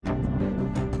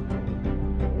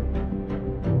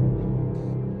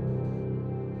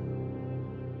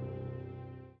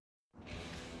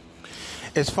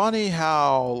It's funny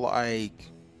how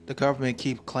the government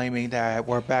keep claiming that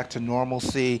we're back to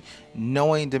normalcy,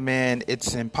 knowing the man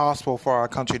it's impossible for our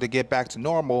country to get back to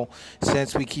normal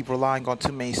since we keep relying on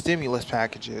too many stimulus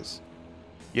packages.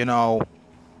 You know,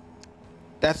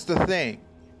 that's the thing.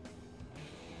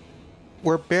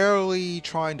 We're barely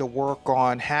trying to work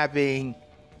on having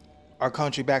our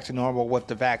country back to normal with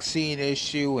the vaccine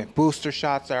issue and booster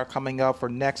shots that are coming up for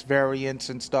next variants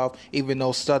and stuff, even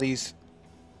though studies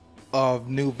of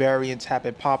new variants have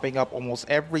been popping up almost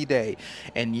every day,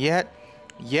 and yet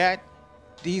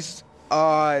these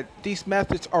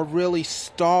methods are really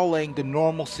stalling the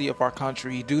normalcy of our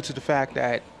country due to the fact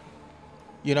that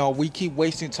we keep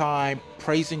wasting time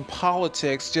praising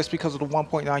politics just because of the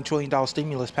 $1.9 trillion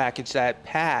stimulus package that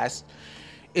passed.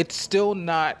 It's still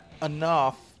not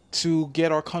enough to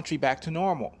get our country back to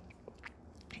normal.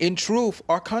 In truth,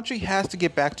 our country has to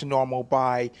get back to normal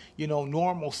by,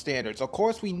 normal standards. Of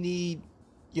course, we need,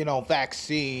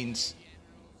 vaccines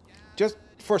just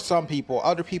for some people.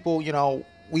 Other people,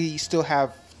 we still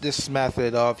have this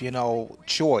method of,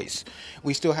 choice.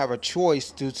 We still have a choice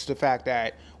due to the fact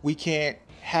that we can't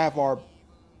have our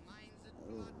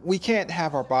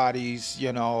bodies,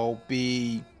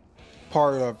 be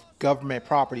part of government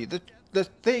property. The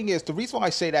thing is, the reason why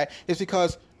I say that is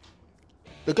because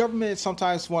the government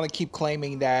sometimes want to keep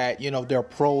claiming that, they're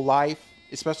pro-life,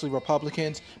 especially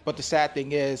Republicans. But the sad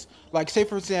thing is, like, say,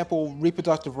 for example,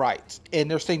 reproductive rights, and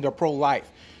they're saying they're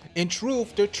pro-life. In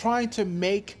truth, they're trying to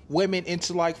make women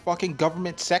into, like, fucking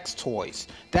government sex toys.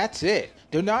 That's it.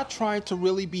 They're not trying to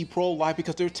really be pro-life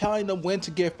because they're telling them when to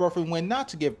give birth and when not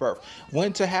to give birth.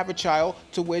 When to have a child,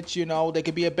 to which, they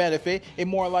could be a benefit, and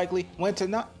more likely when to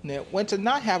not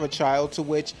have a child, to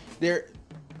which they're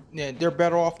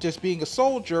better off just being a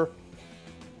soldier,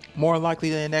 more likely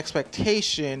than an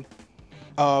expectation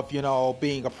of,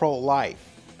 being a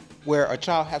pro-life, where a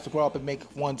child has to grow up and make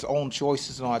one's own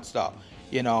choices and all that stuff.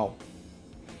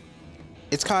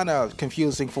 It's kind of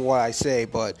confusing for what I say,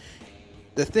 but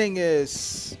the thing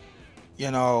is,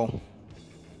 the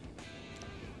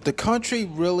country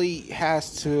really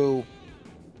has to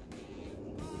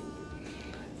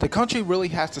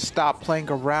stop playing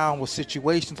around with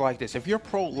situations like this. If you're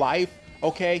pro-life,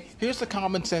 okay, here's the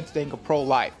common sense thing of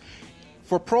pro-life.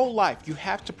 For pro-life, you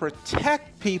have to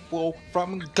protect people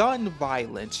from gun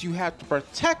violence. You have to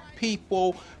protect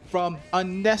people from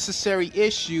unnecessary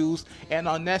issues and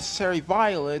unnecessary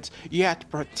violence. You have to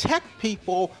protect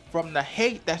people from the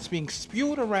hate that's being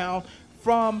spewed around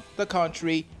from the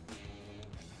country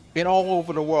and all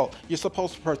over the world. You're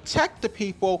supposed to protect the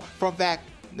people from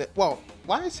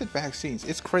why I said vaccines,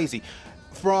 it's crazy.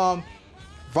 From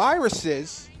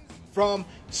viruses, from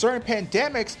certain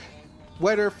pandemics,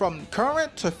 whether from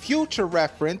current to future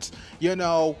reference,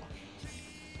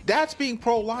 that's being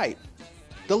pro-life.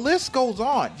 The list goes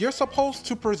on. You're supposed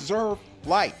to preserve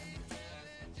life.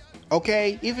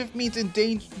 Okay? Even if it means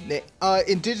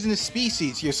indigenous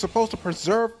species, you're supposed to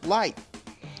preserve life.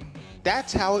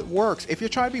 That's how it works. If you're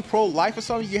trying to be pro-life or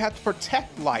something, you have to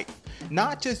protect life.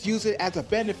 Not just use it as a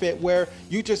benefit where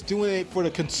you're just doing it for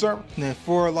conservative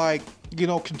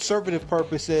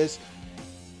purposes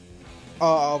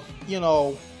of,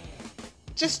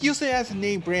 just use it as a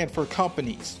name brand for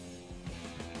companies.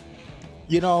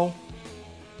 But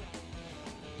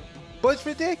it's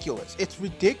ridiculous. It's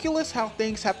ridiculous how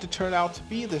things have to turn out to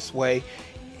be this way.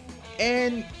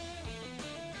 And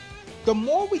the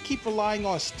more we keep relying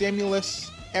on stimulus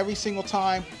every single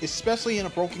time, especially in a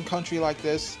broken country like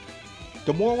this,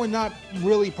 the more we're not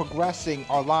really progressing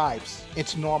our lives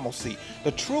into normalcy. The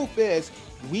truth is,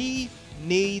 we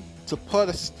need to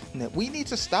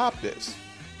stop this.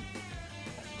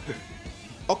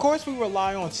 Of course, we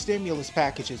rely on stimulus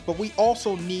packages, but we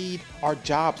also need our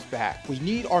jobs back. We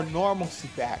need our normalcy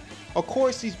back. Of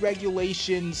course, these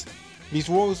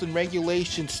rules and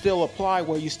regulations still apply,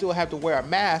 where you still have to wear a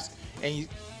mask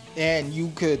and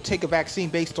you could take a vaccine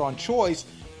based on choice,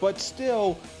 but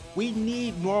still, we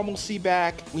need normalcy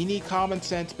back. We need common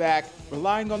sense back.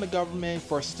 Relying on the government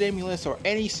for stimulus or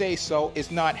any say-so is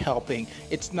not helping.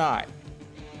 It's not.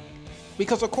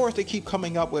 Because, of course, they keep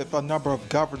coming up with a number of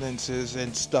governances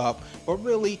and stuff, but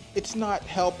really, it's not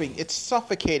helping. It's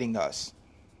suffocating us.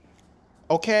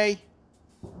 Okay?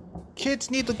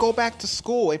 Kids need to go back to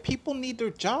school, and people need their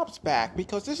jobs back,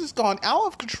 because this has gone out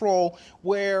of control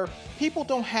where people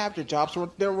don't have their jobs.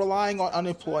 They're relying on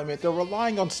unemployment. They're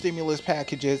relying on stimulus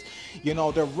packages.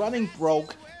 They're running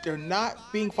broke. They're not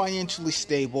being financially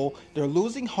stable. They're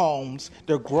losing homes.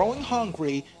 They're growing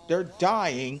hungry. They're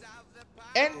dying.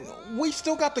 And we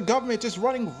still got the government just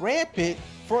running rampant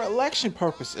for election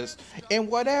purposes and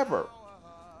whatever.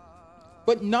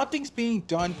 But nothing's being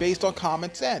done based on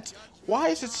common sense. Why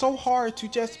is it so hard to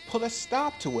just put a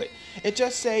stop to it and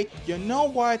just say, you know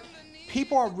what?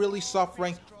 People are really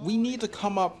suffering. We need to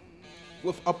come up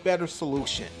with a better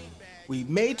solution. We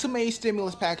made too many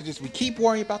stimulus packages. We keep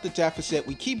worrying about the deficit.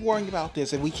 We keep worrying about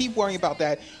this and we keep worrying about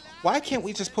that. Why can't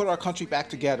we just put our country back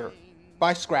together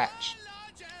by scratch?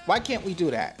 Why can't we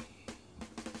do that?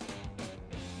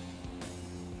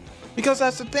 Because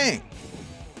that's the thing.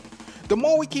 The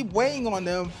more we keep weighing on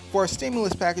them for a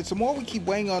stimulus package, the more we keep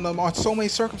weighing on them on so many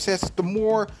circumstances, the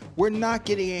more we're not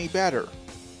getting any better.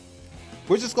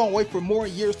 We're just going to wait for more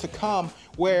years to come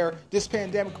where this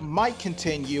pandemic might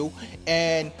continue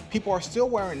and people are still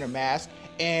wearing their masks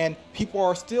and people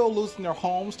are still losing their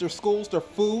homes, their schools, their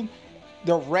food,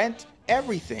 their rent,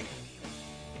 everything.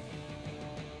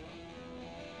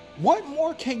 What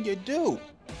more can you do?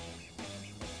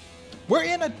 We're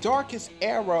in a darkest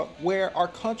era where our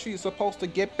country is supposed to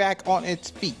get back on its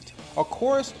feet. Of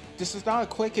course, this is not a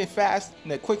quick, fast,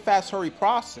 hurry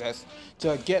process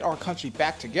to get our country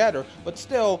back together, but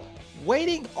still,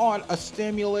 waiting on a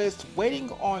stimulus, waiting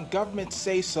on government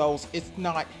say-sos, it's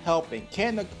not helping.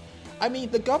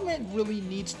 The government really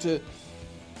needs to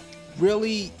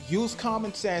really use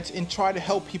common sense and try to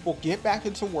help people get back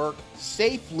into work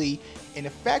safely and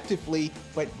effectively,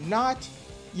 but not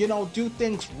do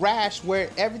things rash where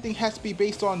everything has to be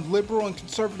based on liberal and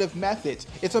conservative methods.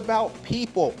 It's about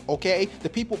people, okay? The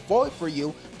people vote for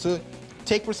you to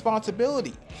take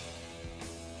responsibility.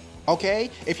 Okay?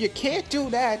 If you can't do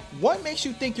that, what makes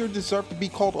you think you deserve to be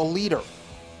called a leader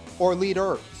or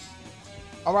leaders?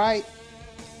 Alright?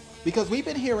 Because we've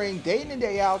been hearing day in and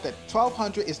day out that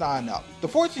 1,200 is not enough. The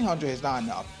 1,400 is not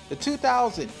enough. The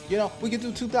 2,000, we can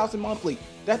do 2,000 monthly.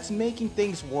 That's making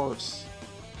things worse.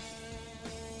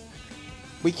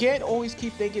 We can't always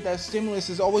keep thinking that stimulus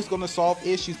is always going to solve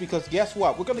issues, because guess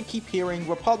what? We're going to keep hearing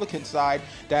Republican side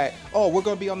that, we're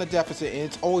going to be on the deficit and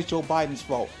it's always Joe Biden's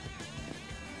fault.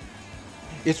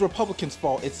 It's Republicans'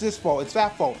 fault. It's this fault. It's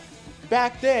that fault.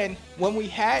 Back then, when we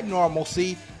had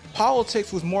normalcy,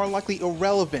 politics was more likely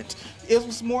irrelevant. It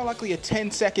was more likely a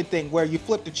 10-second thing where you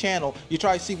flip the channel, you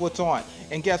try to see what's on.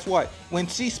 And guess what? When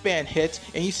C-SPAN hits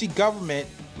and you see government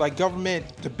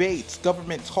debates,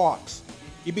 government talks,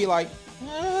 you'd be like,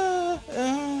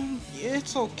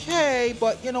 it's okay,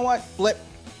 but you know what? Flip.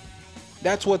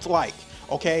 That's what's like,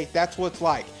 okay? That's what's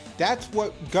like. That's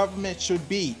what government should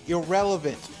be,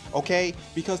 irrelevant, okay?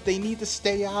 Because they need to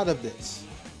stay out of this.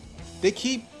 They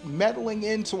keep meddling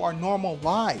into our normal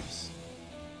lives.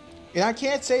 And I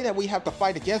can't say that we have to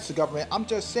fight against the government. I'm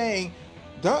just saying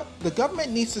the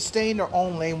government needs to stay in their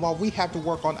own lane while we have to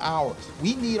work on ours.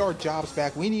 We need our jobs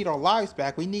back. We need our lives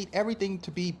back. We need everything to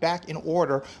be back in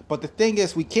order. But the thing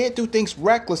is, we can't do things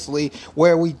recklessly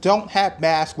where we don't have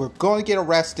masks. We're going to get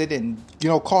arrested and,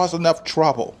 cause enough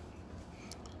trouble.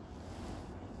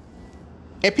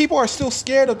 And people are still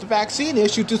scared of the vaccine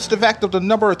issue due to the fact of the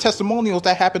number of testimonials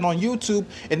that happened on YouTube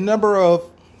and the number of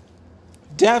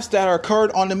deaths that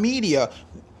occurred on the media,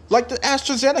 like the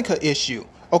AstraZeneca issue.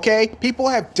 Okay, people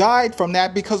have died from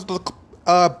that because of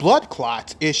the blood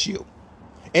clots issue.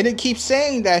 And it keeps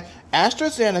saying that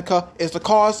AstraZeneca is the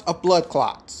cause of blood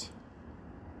clots.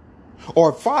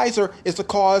 Or Pfizer is the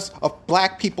cause of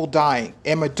black people dying,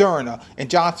 and Moderna and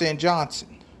Johnson & Johnson.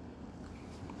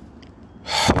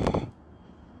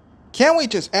 Can we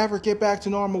just ever get back to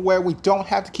normal where we don't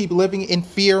have to keep living in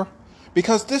fear?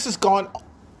 Because this has gone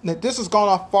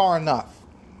off far enough.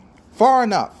 Far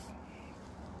enough.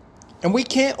 And we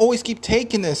can't always keep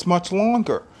taking this much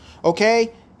longer.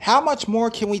 Okay? How much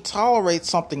more can we tolerate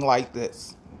something like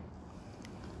this?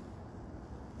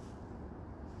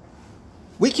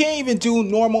 We can't even do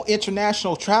normal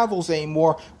international travels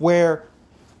anymore where,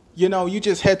 you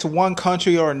just head to one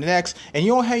country or the next and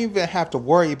you don't even have to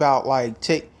worry about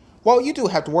you do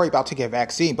have to worry about taking a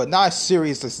vaccine, but not as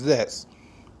serious as this,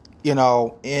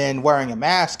 and wearing a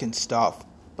mask and stuff.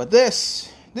 But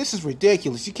this is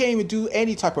ridiculous. You can't even do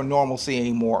any type of normalcy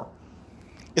anymore.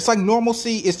 It's like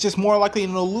normalcy is just more likely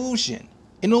an illusion.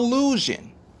 An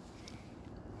illusion.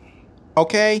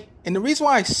 Okay? And the reason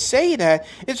why I say that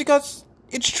is because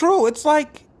it's true. It's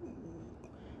like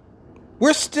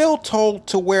we're still told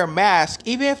to wear masks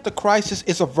even if the crisis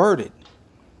is averted.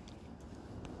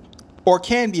 Or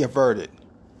can be averted.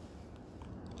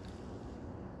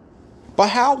 But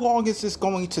how long is this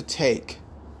going to take?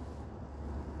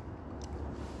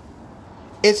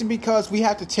 Is it because we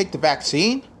have to take the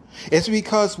vaccine? Is it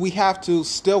because we have to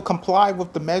still comply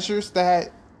with the measures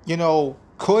that,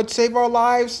 could save our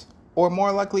lives? Or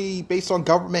more likely based on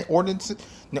government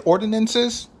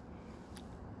ordinances?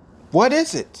 What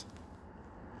is it?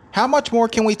 How much more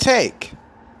can we take?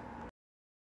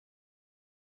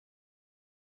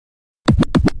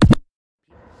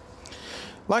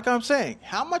 Like I'm saying,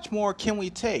 how much more can we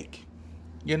take?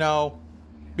 You know,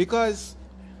 because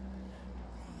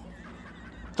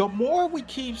the more we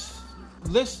keep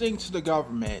listening to the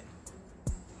government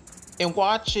and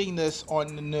watching this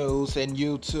on the news and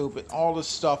YouTube and all this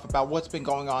stuff about what's been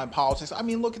going on in politics. I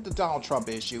mean, look at the Donald Trump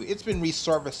issue. It's been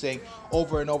resurfacing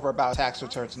over and over about tax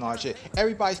returns and all that shit.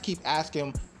 Everybody's keep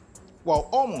asking, well,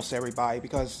 almost everybody,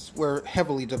 because we're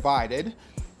heavily divided,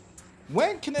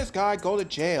 when can this guy go to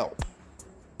jail?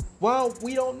 Well,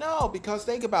 we don't know, because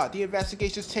think about it, the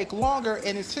investigations take longer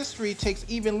and his history takes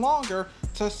even longer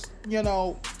to,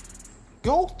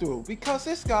 go through, because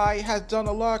this guy has done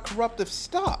a lot of corruptive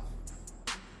stuff.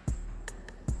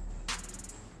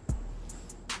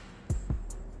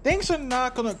 Things are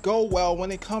not going to go well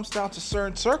when it comes down to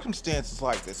certain circumstances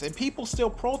like this, and people still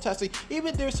protesting.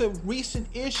 Even there's a recent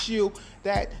issue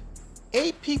that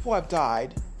 8 people have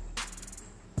died.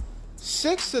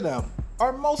 6 of them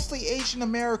are mostly Asian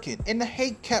American, and the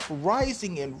hate kept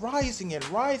rising and rising and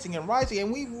rising and rising,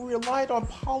 and we relied on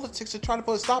politics to try to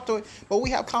put a stop to it, but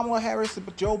we have Kamala Harris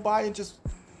and Joe Biden just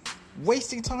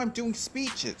wasting time doing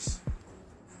speeches.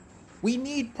 We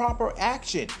need proper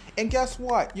action, and guess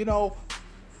what?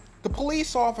 The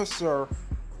police officer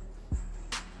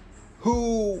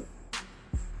who,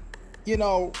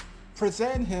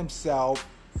 present himself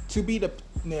to be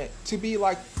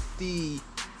like the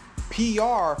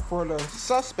PR for the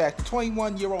suspect, the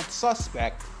 21-year-old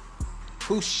suspect,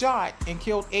 who shot and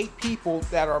killed 8 people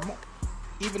that are,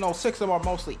 even though 6 of them are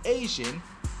mostly Asian,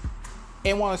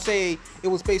 and want to say it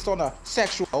was based on a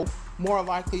sexual, more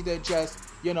likely than just,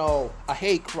 a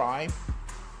hate crime.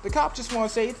 The cops just want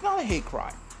to say it's not a hate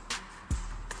crime.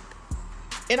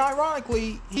 And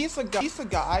ironically, he's a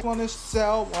guy who wants to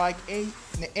sell like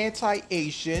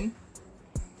anti-Asian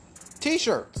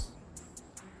t-shirts.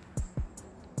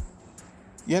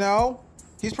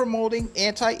 He's promoting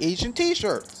anti-Asian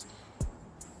t-shirts.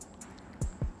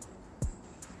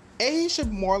 And he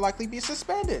should more likely be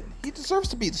suspended. He deserves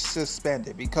to be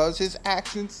suspended because his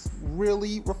actions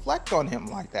really reflect on him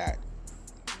like that.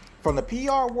 From the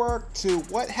PR work to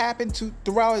what happened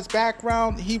throughout his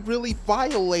background, he really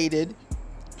violated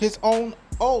his own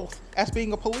oath as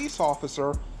being a police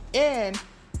officer and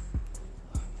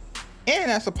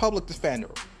as a public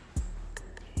defender.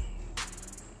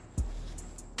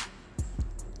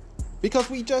 Because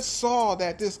we just saw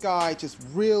that this guy just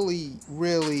really,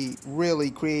 really,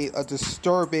 really created a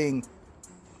disturbing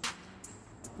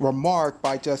remark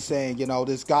by just saying,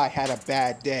 this guy had a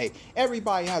bad day.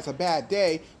 Everybody has a bad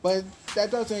day, but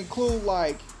that doesn't include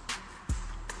not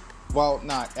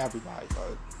everybody,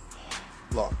 but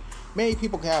look, many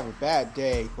people can have a bad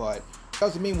day, but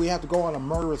doesn't mean we have to go on a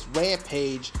murderous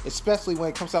rampage, especially when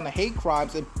it comes down to hate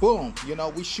crimes, and boom,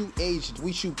 we shoot Asians,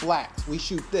 we shoot blacks, we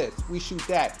shoot this, we shoot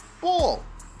that. Bull!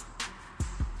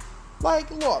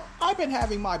 Look, I've been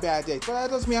having my bad days, but that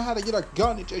doesn't mean I have to get a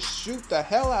gun and just shoot the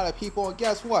hell out of people, and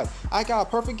guess what? I got a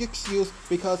perfect excuse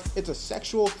because it's a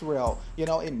sexual thrill.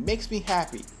 It makes me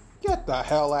happy. Get the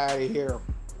hell out of here.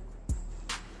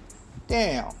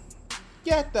 Damn.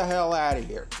 Get the hell out of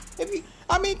here.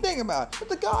 Think about it. If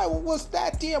the guy was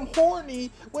that damn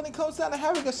horny when it comes down to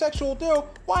having a sexual deal,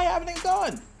 why having a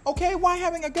gun? Okay, why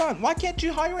having a gun? Why can't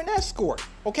you hire an escort?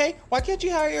 Okay, why can't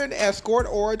you hire an escort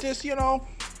or just,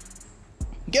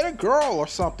 get a girl or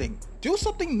something? Do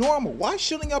something normal. Why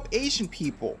shooting up Asian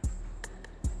people?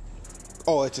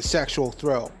 Oh, it's a sexual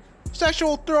thrill.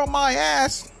 Sexual thrill my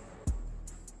ass.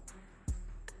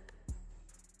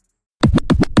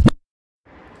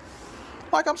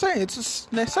 Like I'm saying, it's a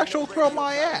sexual thrill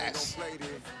my ass.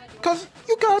 Because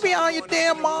you gotta be out of your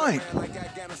damn mind.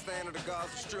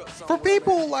 For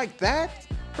people like that,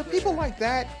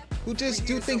 who just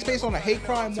do things based on a hate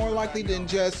crime more likely than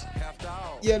just,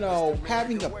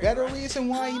 having a better reason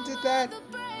why he did that,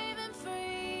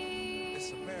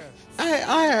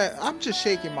 I'm just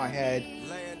shaking my head.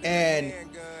 And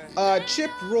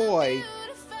Chip Roy,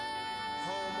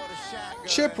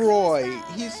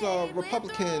 he's a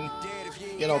Republican,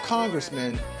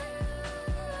 congressman.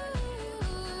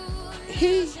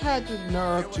 He had the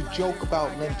nerve to joke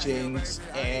about lynchings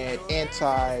and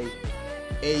anti-Asian,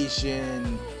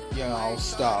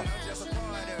 stuff.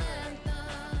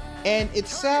 And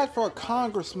it's sad for a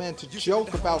congressman to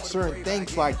joke about certain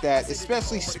things like that,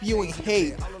 especially spewing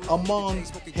hate among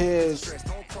his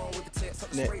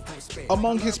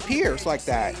peers like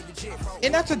that.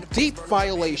 And that's a deep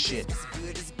violation.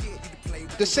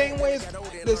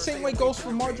 The same way goes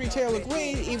for Marjorie Taylor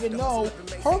Greene, even though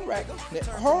her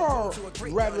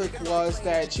rhetoric was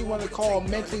that she wanted to call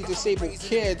mentally disabled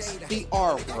kids the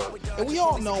R word. And we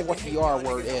all know what the R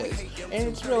word is. And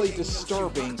it's really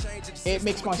disturbing. It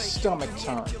makes my stomach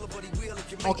turn.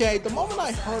 Okay, the moment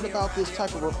I heard about this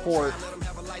type of report,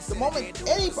 the moment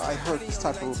anybody heard this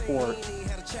type of report,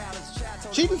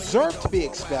 she deserved to be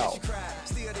expelled.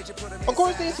 Of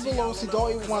course, Nancy Pelosi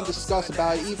don't even want to discuss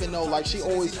about it, even though like she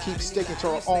always keeps sticking to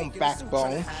her own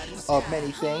backbone of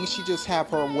many things. She just have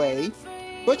her way,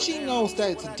 but she knows that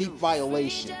it's a deep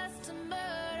violation.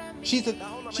 She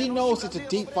knows it's a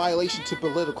deep violation to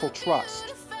political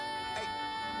trust.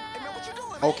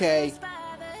 Okay,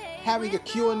 having a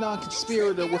QAnon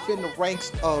conspirator within the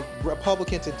ranks of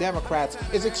Republicans and Democrats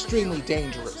is extremely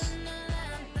dangerous.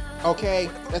 Okay,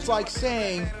 that's like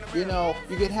saying, you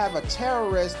could have a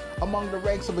terrorist among the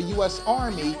ranks of a U.S.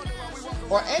 Army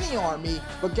or any army,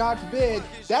 but God forbid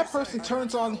that person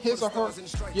turns on his or her,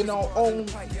 own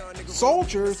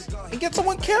soldiers and gets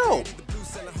someone killed.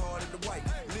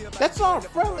 That's not a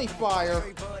friendly fire.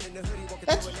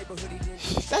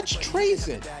 That's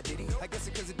treason.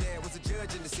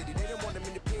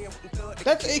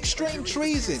 That's extreme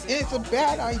treason. And it's a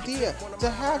bad idea to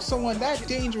have someone that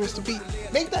dangerous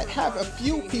have a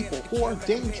few people who are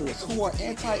dangerous, who are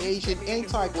anti-Asian,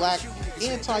 anti-black,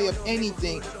 anti of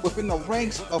anything within the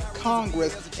ranks of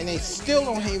Congress, and they still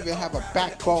don't even have a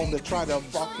backbone to try to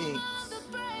fucking,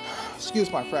 excuse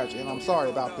my French, and I'm sorry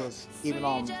about this, even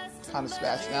though I'm kind of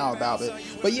spazzing out about it.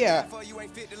 But yeah,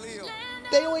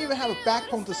 they don't even have a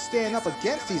backbone to stand up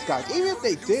against these guys. Even if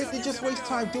they did, they just waste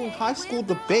time doing high school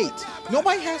debates.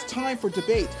 Nobody has time for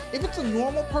debates. If it's a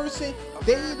normal person,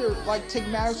 they either take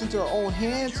matters into their own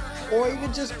hands or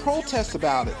even just protest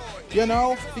about it.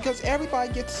 Because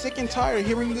everybody gets sick and tired of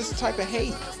hearing this type of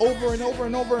hate over and over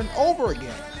and over and over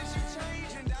again.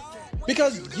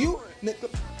 Because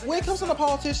when it comes to the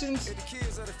politicians,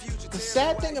 the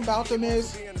sad thing about them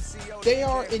is they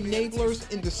are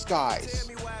enablers in disguise.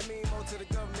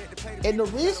 And the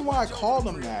reason why I call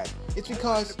them that is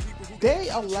because they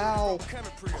allow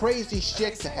crazy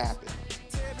shit to happen.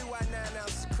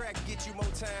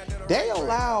 They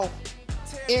allow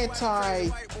anti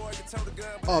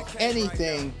of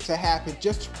anything to happen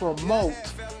just to promote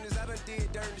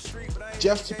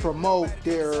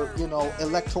their,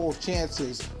 electoral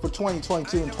chances for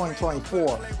 2022 and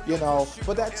 2024,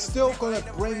 but that's still going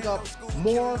to bring up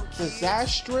more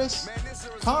disastrous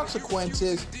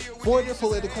consequences for their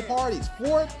political parties,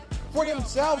 for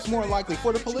themselves more likely,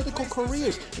 for their political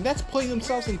careers, and that's putting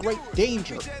themselves in great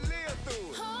danger.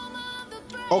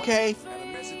 Okay?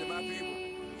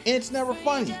 And it's never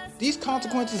funny. These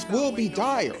consequences will be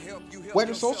dire.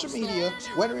 Whether social media,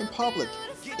 whether in public,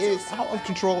 is out of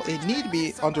control, it needs to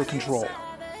be under control.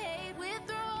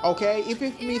 Okay? If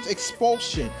it means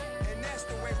expulsion,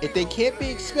 if they can't be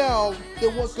expelled,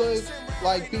 then what good is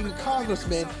being a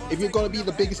congressman if you're going to be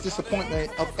the biggest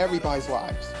disappointment of everybody's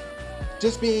lives?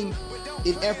 Just being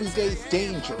in everyday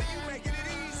danger.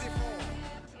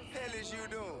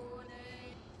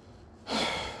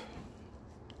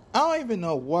 I don't even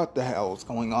know what the hell is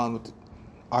going on with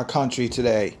our country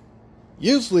today.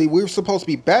 Usually we're supposed to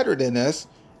be better than this.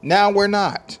 Now we're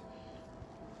not.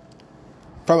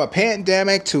 From a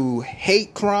pandemic to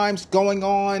hate crimes going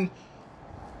on,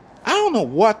 I don't know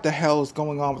what the hell is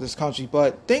going on with this country,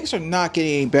 but things are not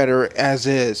getting any better as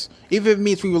is. Even if it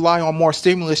means we rely on more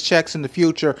stimulus checks in the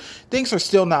future, things are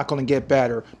still not going to get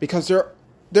better because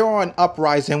they're on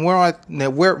uprising. We're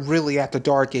really at the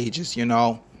dark ages,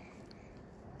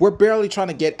 We're barely trying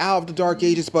to get out of the dark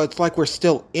ages, but it's like we're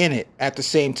still in it at the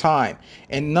same time,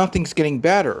 and nothing's getting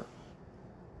better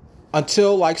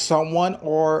until someone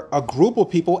or a group of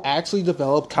people actually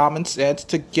develop common sense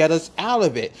to get us out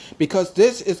of it, because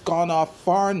this has gone off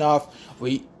far enough.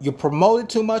 You promoted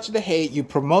too much of the hate, you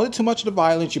promoted too much of the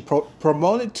violence, you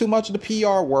promoted too much of the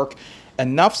PR work.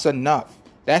 Enough's enough.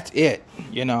 That's it.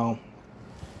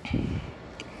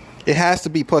 It has to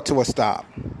be put to a stop.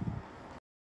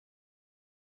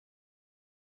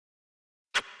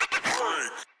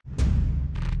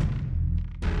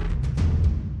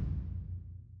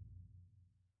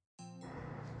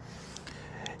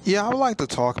 Yeah, I would like to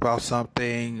talk about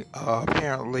something.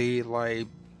 Apparently,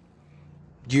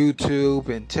 YouTube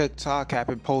and TikTok have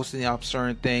been posting up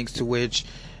certain things to which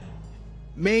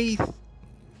may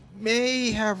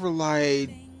have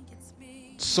relied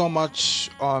so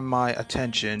much on my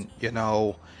attention,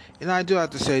 And I do have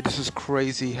to say, this is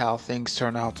crazy how things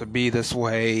turn out to be this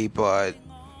way, but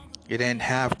it didn't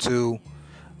have to.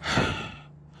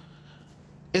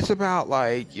 It's about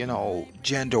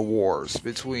gender wars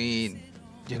between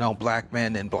black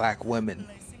men and black women.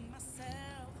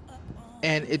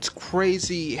 And it's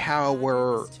crazy how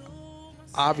we're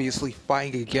obviously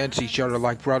fighting against each other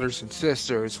like brothers and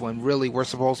sisters when really we're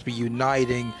supposed to be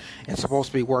uniting and supposed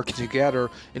to be working together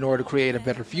in order to create a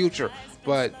better future.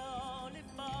 But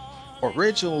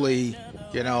originally,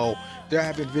 there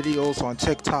have been videos on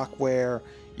TikTok where,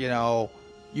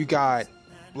 you got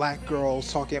black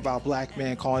girls talking about black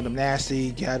men, calling them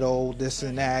nasty, ghetto, this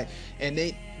and that, and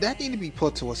that need to be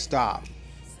put to a stop.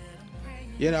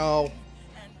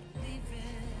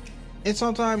 And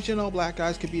sometimes, black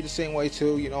guys could be the same way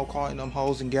too, calling them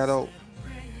hoes and ghetto,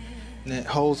 and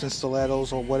hoes and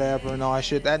stilettos or whatever and all that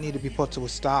shit. That need to be put to a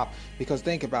stop, because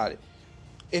think about it.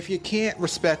 If you can't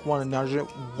respect one another,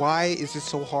 why is it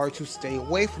so hard to stay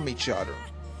away from each other?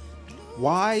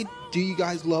 Why do you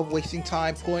guys love wasting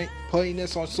time putting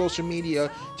this on social media,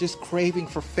 just craving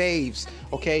for faves,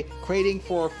 okay? Craving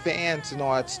for fans and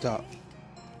all that stuff.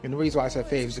 And the reason why I said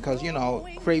faves is because,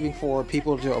 craving for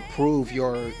people to approve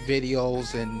your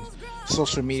videos and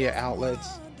social media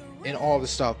outlets and all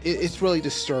this stuff. It's really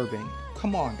disturbing.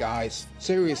 Come on, guys.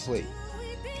 Seriously.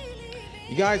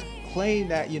 You guys claim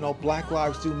that, Black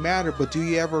Lives do matter, but do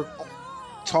you ever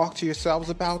talk to yourselves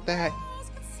about that?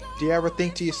 Do you ever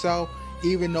think to yourself,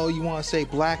 even though you want to say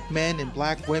black men and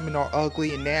black women are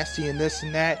ugly and nasty and this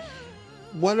and that,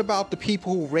 what about the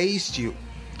people who raised you?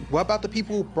 What about the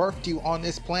people who birthed you on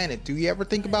this planet? Do you ever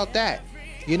think about that?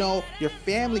 Your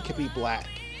family can be black.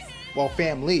 Well,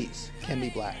 families can be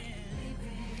black.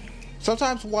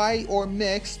 Sometimes white or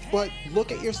mixed, but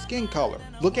look at your skin color.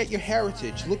 Look at your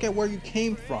heritage. Look at where you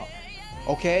came from.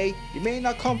 Okay? You may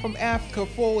not come from Africa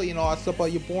fully and all that stuff,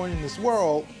 but you're born in this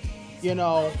world,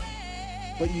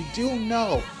 but you do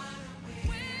know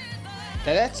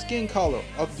that skin color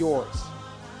of yours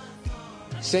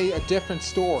say a different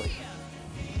story.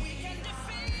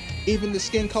 Even the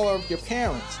skin color of your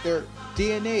parents, their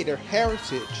DNA, their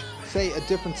heritage, say a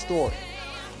different story.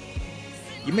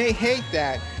 You may hate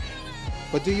that,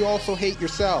 but do you also hate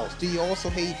yourselves? Do you also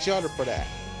hate each other for that?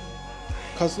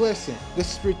 Because listen,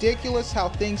 this is ridiculous how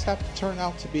things have to turn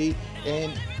out to be,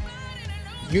 and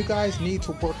you guys need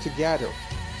to work together.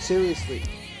 Seriously.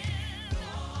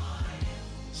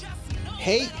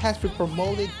 Hate has been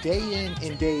promoted day in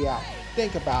and day out.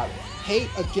 Think about it. Hate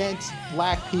against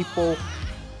black people,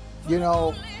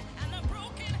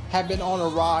 have been on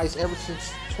a rise ever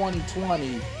since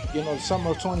 2020, the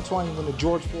summer of 2020, when the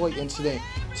George Floyd incident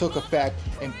took effect,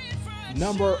 and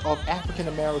number of African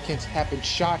Americans have been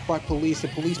shot by police,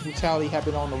 and police brutality have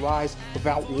been on the rise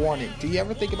without warning. Do you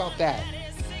ever think about that?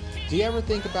 Do you ever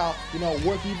think about,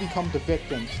 what if you become the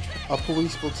victims of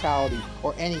police brutality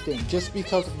or anything just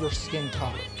because of your skin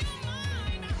color?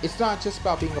 It's not just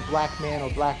about being a black man or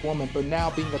black woman, but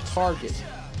now being a target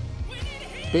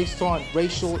based on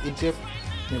racial injustice,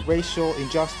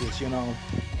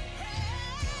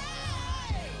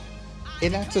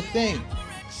 And that's a thing.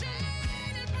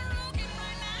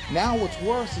 Now what's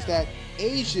worse is that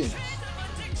Asians,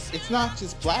 it's not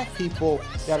just black people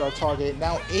that are targeted.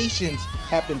 Now Asians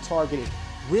have been targeted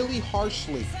really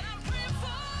harshly.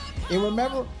 And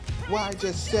remember what I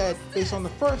just said based on the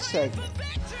first segment,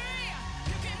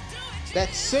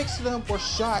 that 6 of them were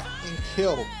shot and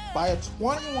killed by a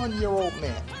 21-year-old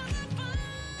man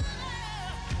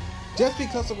just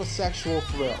because of a sexual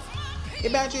thrill.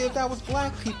 Imagine if that was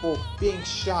black people being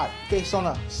shot based on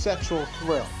a sexual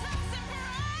thrill.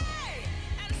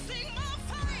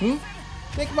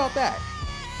 Think about that.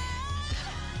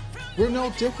 We're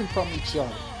no different from each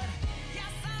other.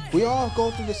 We all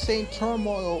go through the same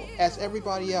turmoil as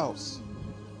everybody else.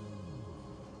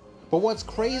 But what's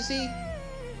crazy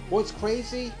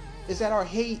is that our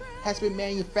hate has been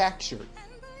manufactured.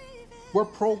 We're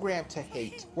programmed to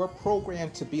hate. We're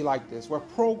programmed to be like this. We're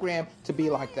programmed to be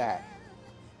like that.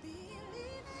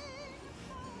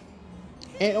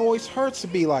 And it always hurts to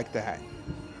be like that.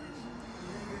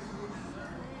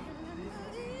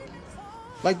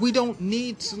 Like, we don't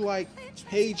need to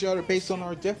hate each other based on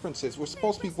our differences. We're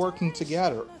supposed to be working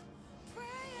together.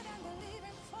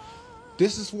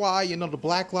 This is why, the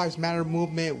Black Lives Matter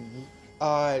movement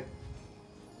have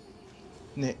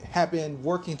been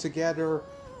working together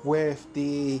with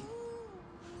the,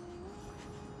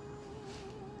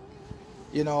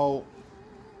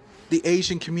 the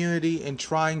Asian community and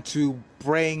trying to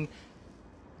bring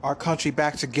our country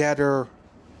back together.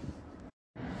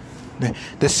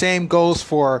 The same goes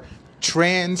for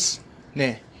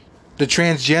the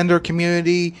transgender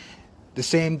community, the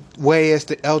same way as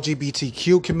the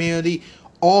LGBTQ community.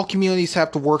 All communities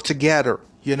have to work together,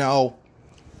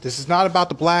 This is not about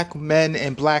the black men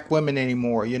and black women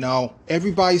anymore,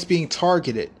 Everybody's being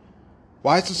targeted.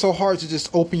 Why is it so hard to just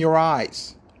open your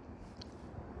eyes?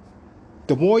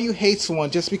 The more you hate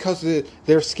someone just because of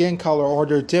their skin color or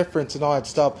their difference and all that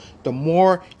stuff, the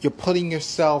more you're putting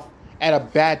yourself at a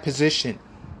bad position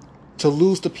to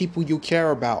lose the people you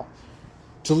care about,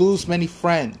 to lose many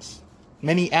friends,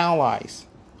 many allies.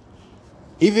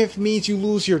 Even if it means you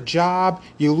lose your job,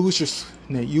 you lose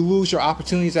your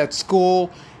opportunities at school,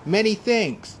 many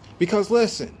things. Because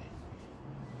listen,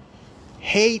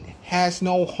 hate has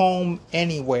no home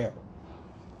anywhere.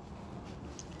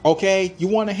 Okay? You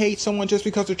want to hate someone just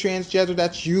because they're transgender,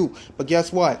 that's you. But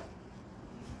guess what?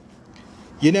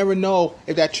 You never know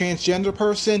if that transgender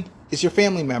person is your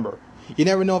family member. You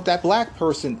never know if that black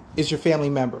person is your family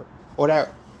member. Or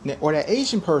that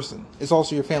Asian person is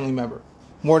also your family member.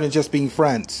 More than just being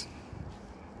friends.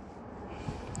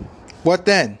 What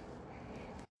then?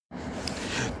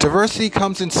 Diversity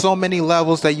comes in so many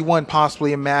levels that you wouldn't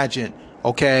possibly imagine.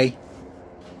 Okay?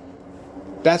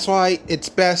 That's why it's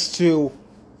best to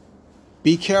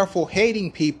be careful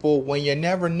hating people when you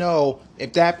never know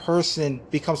if that person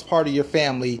becomes part of your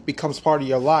family, becomes part of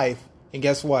your life. And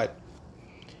guess what?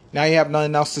 Now you have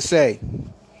nothing else to say.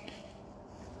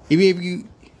 Even if you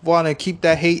want to keep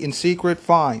that hate in secret,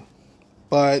 fine.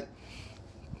 But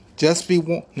just be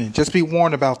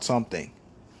warned about something.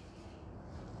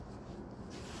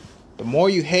 The more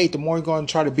you hate, the more you're going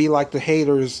to try to be like the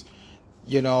haters,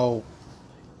 in an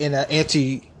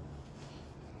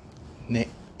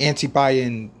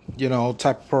anti-Biden,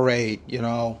 type of parade,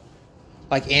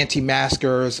 like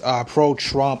anti-maskers,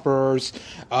 pro-Trumpers,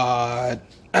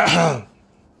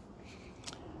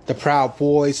 the Proud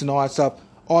Boys and all that stuff.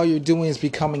 All you're doing is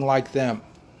becoming like them.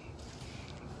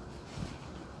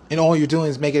 And all you're doing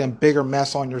is making a bigger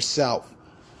mess on yourself.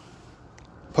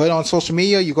 Put it on social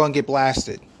media, you're going to get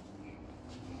blasted.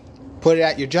 Put it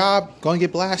at your job, you're going to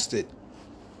get blasted.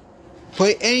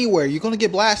 Put it anywhere, you're going to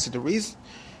get blasted. The reason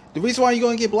why you're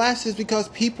going to get blasted is because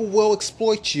people will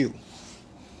exploit you.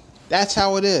 That's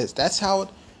how it is. That's how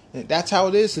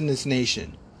it is in this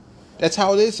nation. That's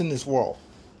how it is in this world.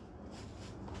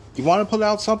 You want to put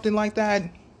out something like that?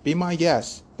 Be my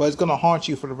guest. But it's going to haunt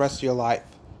you for the rest of your life.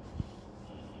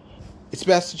 It's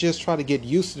best to just try to get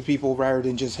used to people rather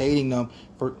than just hating them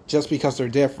just because they're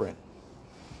different.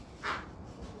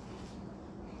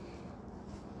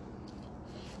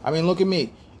 I mean, look at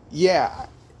me. Yeah,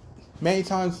 many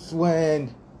times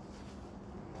when,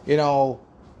 I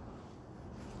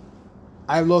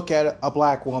look at a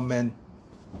black woman,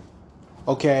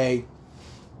 okay,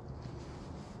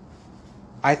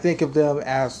 I think of them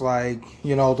as like,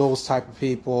 those type of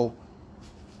people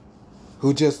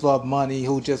who just love money,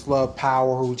 who just love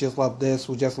power, who just love this,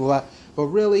 who just love that. But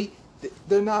really,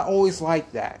 they're not always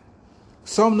like that.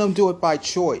 Some of them do it by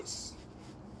choice.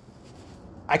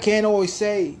 I can't always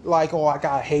say, like, oh, I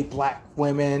gotta hate black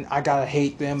women, I gotta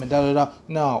hate them, and da-da-da.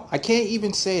 No, I can't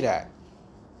even say that.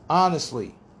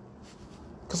 Honestly.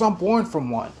 Because I'm born from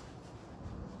one.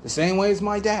 The same way as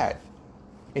my dad.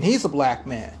 And he's a black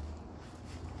man.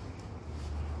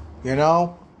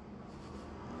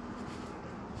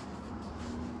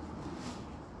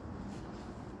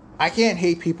 I can't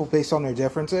hate people based on their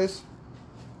differences.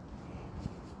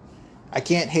 I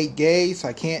can't hate gays.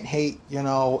 I can't hate,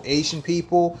 Asian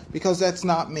people. Because that's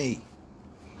not me.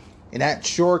 And that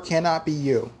sure cannot be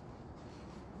you.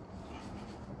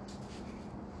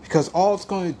 Because all it's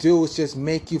going to do is just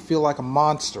make you feel like a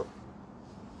monster.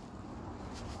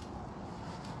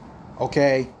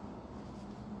 Okay?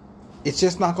 It's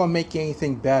just not going to make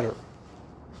anything better.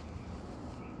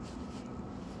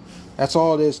 That's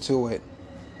all it is to it.